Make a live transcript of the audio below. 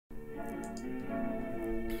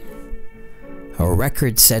A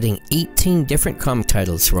record-setting 18 different comic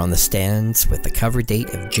titles were on the stands with the cover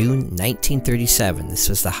date of June 1937. This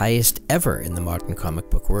was the highest ever in the modern comic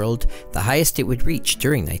book world, the highest it would reach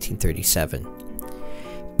during 1937.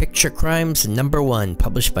 Picture Crimes #1,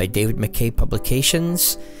 published by David McKay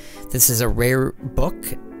Publications. This is a rare book,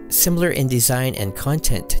 similar in design and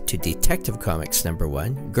content to Detective Comics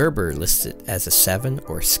 #1. Gerber lists it as a 7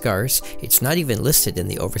 or scarce. It's not even listed in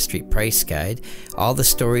the Overstreet Price Guide. All the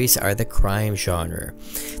stories are the crime genre.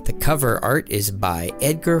 The cover art is by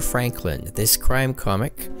Edgar Franklin. This crime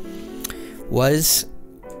comic was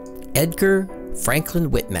Edgar Franklin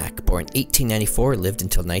Whitmack, born 1894, lived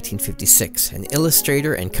until 1956, an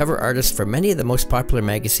illustrator and cover artist for many of the most popular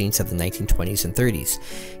magazines of the 1920s and 30s.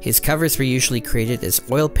 His covers were usually created as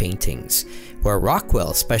oil paintings. Where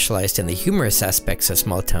Rockwell specialized in the humorous aspects of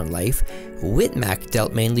small-town life, Whitmack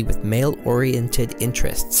dealt mainly with male-oriented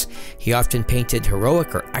interests. He often painted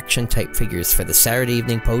heroic or action-type figures for the Saturday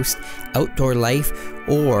Evening Post, Outdoor Life,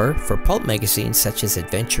 or for pulp magazines such as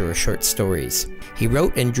Adventure or Short Stories. He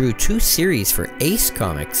wrote and drew 2 series for Ace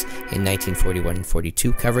Comics in 1941 and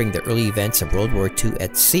 42, covering the early events of World War II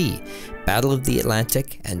at sea, Battle of the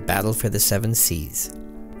Atlantic, and Battle for the Seven Seas.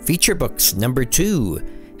 Feature Books #2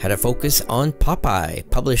 had a focus on Popeye,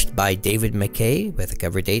 published by David McKay with a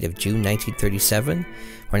cover date of June 1937.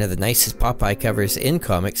 One of the nicest Popeye covers in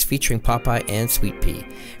comics, featuring Popeye and Sweet Pea.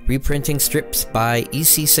 Reprinting strips by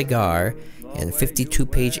E.C. Cigar and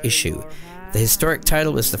 52-page issue. The historic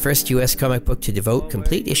title was the first U.S. comic book to devote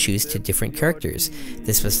complete issues to different characters.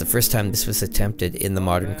 This was the first time this was attempted in the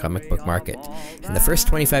modern comic book market, and the first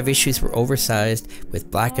 25 issues were oversized with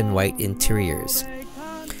black and white interiors.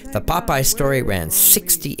 The Popeye story ran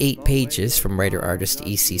 68 pages from writer-artist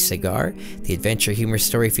E.C. Cigar. The adventure humor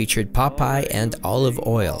story featured Popeye and Olive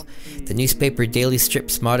Oil. The newspaper daily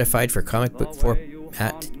strips modified for comic book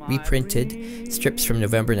format reprinted strips from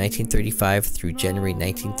November 1935 through January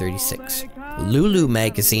 1936. Lulu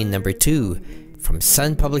Magazine #2 from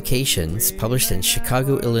Sun Publications, published in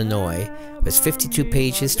Chicago, Illinois, was 52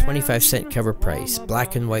 pages, 25-cent cover price,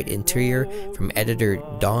 black and white interior from editor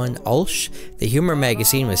Don Ulsh. The humor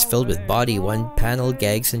magazine was filled with body one-panel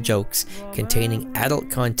gags and jokes containing adult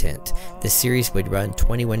content. The series would run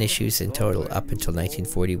 21 issues in total up until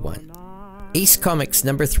 1941. Ace Comics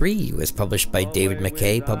 #3 was published by David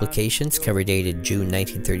McKay Publications, cover dated June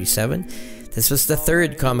 1937. This was the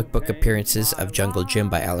 3rd comic book appearances of Jungle Jim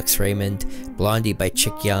by Alex Raymond, Blondie by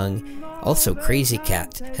Chick Young, also Crazy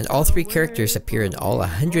Cat, and all 3 characters appear in all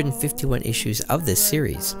 151 issues of this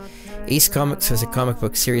series. Ace Comics was a comic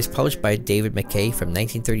book series published by David McKay from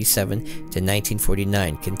 1937 to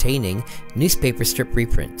 1949, containing newspaper strip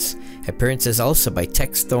reprints. Appearances also by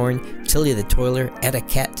Tex Thorne, Tilly the Toiler, Etta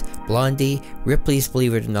Cat, Blondie, Ripley's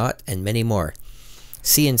Believe It or Not, and many more.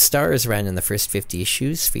 Seeing Stars ran in the first 50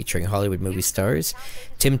 issues, featuring Hollywood movie stars.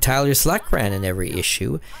 Tim Tyler's Luck ran in every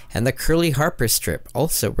issue, and the Curly Harper strip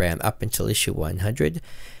also ran up until issue 100.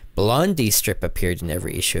 Blondie strip appeared in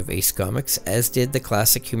every issue of Ace Comics, as did the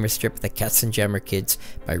classic humor strip The Katzenjammer Kids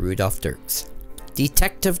by Rudolph Dirks.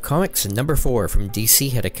 Detective Comics #4 from DC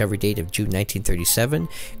had a cover date of June 1937.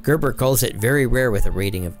 Gerber calls it very rare with a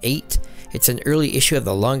rating of 8. It's an early issue of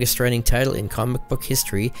the longest running title in comic book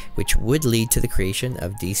history, which would lead to the creation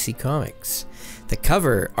of DC Comics. The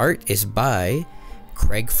cover art is by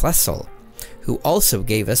Craig Flessel, who also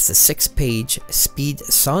gave us the 6-page Speed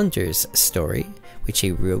Saunders story, which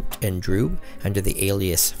he wrote and drew under the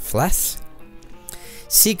alias Fless.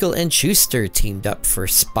 Siegel and Schuster teamed up for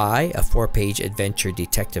Spy, a 4-page adventure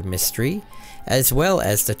detective mystery, as well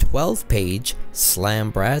as the 12-page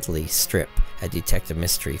Slam Bradley strip, a detective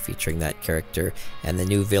mystery featuring that character and the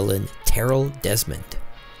new villain Terrell Desmond.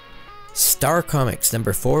 Star Comics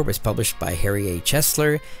 #4 was published by Harry A.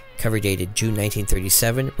 Chesler, cover dated June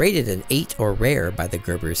 1937, rated an 8 or rare by the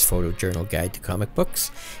Gerber's Photojournal Guide to Comic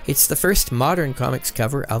Books. It's the first modern comics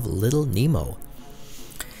cover of Little Nemo.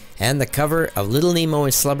 And the cover of Little Nemo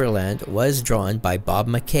in Slumberland was drawn by Bob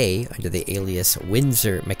McKay under the alias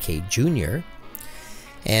Windsor McKay Jr.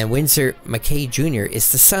 And Windsor McKay Jr.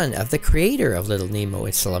 is the son of the creator of Little Nemo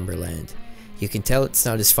in Slumberland. You can tell it's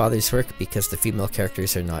not his father's work because the female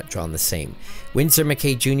characters are not drawn the same. Windsor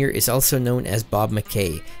McKay Jr. is also known as Bob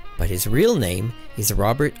McKay, but his real name is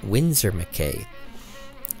Robert Windsor McKay.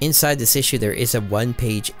 Inside this issue there is a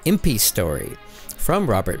 1-page Impy story from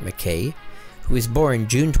Robert McKay, who was born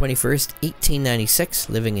June 21st, 1896,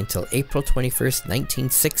 living until April 21st,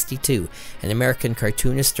 1962, an American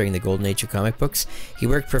cartoonist during the golden age of comic books. He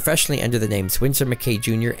worked professionally under the names Windsor McKay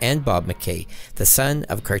Jr. and Bob McKay, the son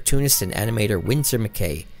of cartoonist and animator Windsor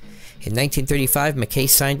McKay. In 1935, McKay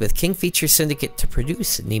signed with Kingfisher Syndicate to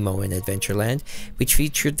produce Nemo in Adventureland, which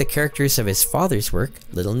featured the characters of his father's work,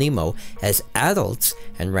 Little Nemo, as adults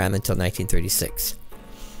and ran until 1936.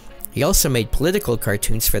 He also made political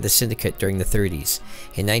cartoons for the syndicate during the 30s.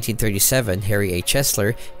 In 1937, Harry A.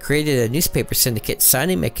 Chesler created a newspaper syndicate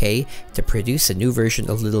signing McKay to produce a new version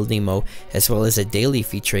of Little Nemo, as well as a daily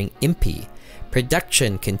featuring Impy.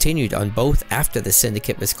 Production continued on both after the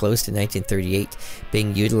syndicate was closed in 1938,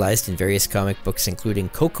 being utilized in various comic books including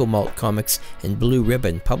Cocoa Malt Comics and Blue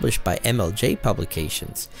Ribbon, published by MLJ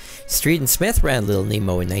Publications. Street and Smith ran Little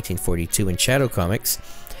Nemo in 1942 in Shadow Comics.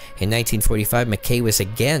 In 1945, McKay was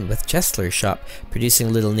again with Chesler's shop,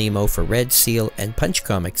 producing Little Nemo for Red Seal and Punch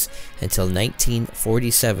Comics until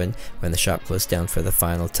 1947, when the shop closed down for the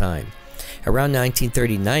final time. Around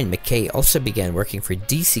 1939, McKay also began working for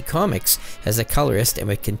DC Comics as a colorist and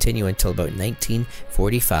would continue until about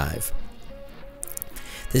 1945.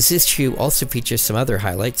 This issue also features some other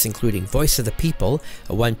highlights, including Voice of the People,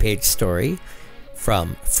 a one-page story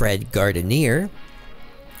from Fred Gardenier.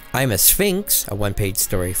 I'm a Sphinx, a one-page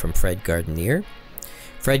story from Fred Gardenier.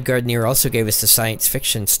 Fred Gardenier also gave us the science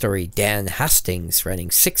fiction story Dan Hastings, running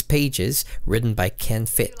 6 pages, written by Ken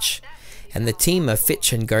Fitch. And the team of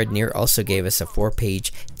Fitch and Gardenier also gave us a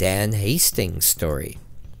 4-page Dan Hastings story.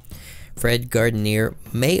 Fred Gardenier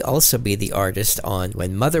may also be the artist on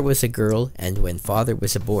When Mother Was a Girl and When Father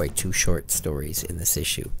Was a Boy, 2 short stories in this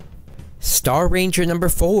issue. Star Ranger number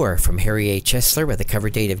 4 from Harry A. Chesler with a cover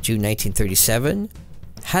date of June 1937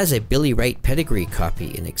 has a Billy Wright pedigree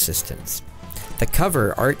copy in existence. The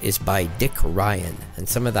cover art is by Dick Ryan, and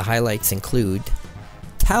some of the highlights include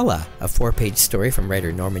Tala, a 4-page story from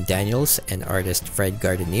writer Norman Daniels and artist Fred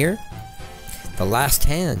Gardenier. The Last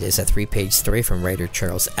Hand is a 3-page story from writer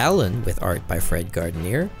Charles Allen with art by Fred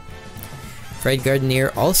Gardenier. Fred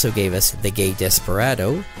Gardenier also gave us The Gay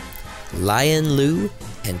Desperado, Lion Lou,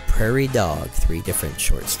 and Prairie Dog, 3 different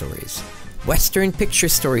short stories. Western Picture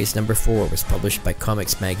Stories number 4 was published by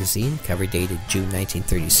Comics Magazine, cover dated June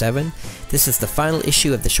 1937. This is the final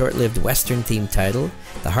issue of the short-lived Western-themed title,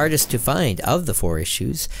 the hardest to find of the 4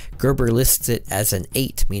 issues. Gerber lists it as an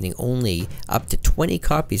 8, meaning only up to 20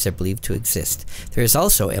 copies are believed to exist. There is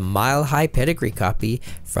also a mile-high pedigree copy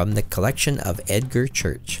from the collection of Edgar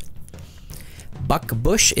Church. Buck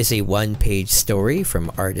Bush is a 1-page story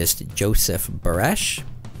from artist Joseph Barash.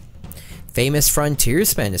 Famous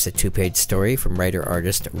Frontiersman is a 2-page story from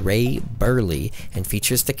writer-artist Ray Burley and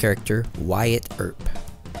features the character Wyatt Earp.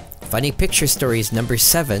 Funny Picture Stories number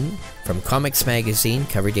 7 from Comics Magazine,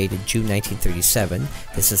 cover dated June 1937.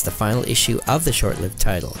 This is the final issue of the short-lived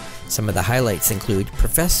title. Some of the highlights include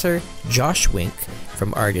Professor Josh Wink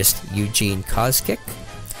from artist Eugene Koskick,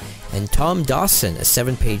 and Tom Dawson, a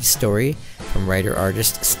 7-page story from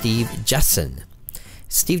writer-artist Steve Jesson.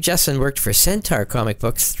 Steve Jesson worked for Centaur comic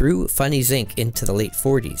books through Funnies Inc. into the late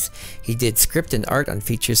 40s. He did script and art on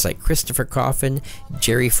features like Christopher Coffin,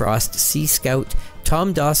 Jerry Frost Sea Scout,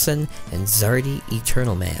 Tom Dawson, and Zardy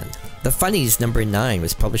Eternal Man. The Funnies number 9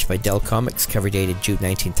 was published by Dell Comics, cover dated June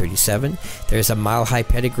 1937. There is a mile-high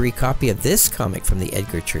pedigree copy of this comic from the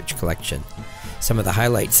Edgar Church collection. Some of the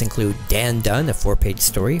highlights include Dan Dunn, a 4-page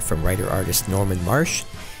story from writer-artist Norman Marsh.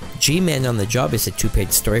 G-Men on the Job is a 2-page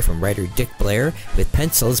story from writer Dick Blair with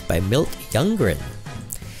pencils by Milt Youngren.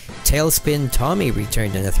 Tailspin Tommy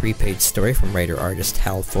returned in a 3-page story from writer-artist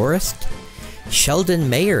Hal Forrest. Sheldon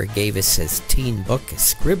Mayer gave us his teen book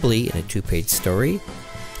Scribbly in a 2-page story.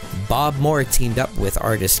 Bob Moore teamed up with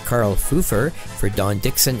artist Carl Pfeiffer for Don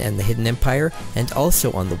Dixon and the Hidden Empire, and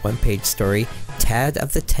also on the 1-page story Tad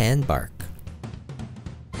of the Tan Bark.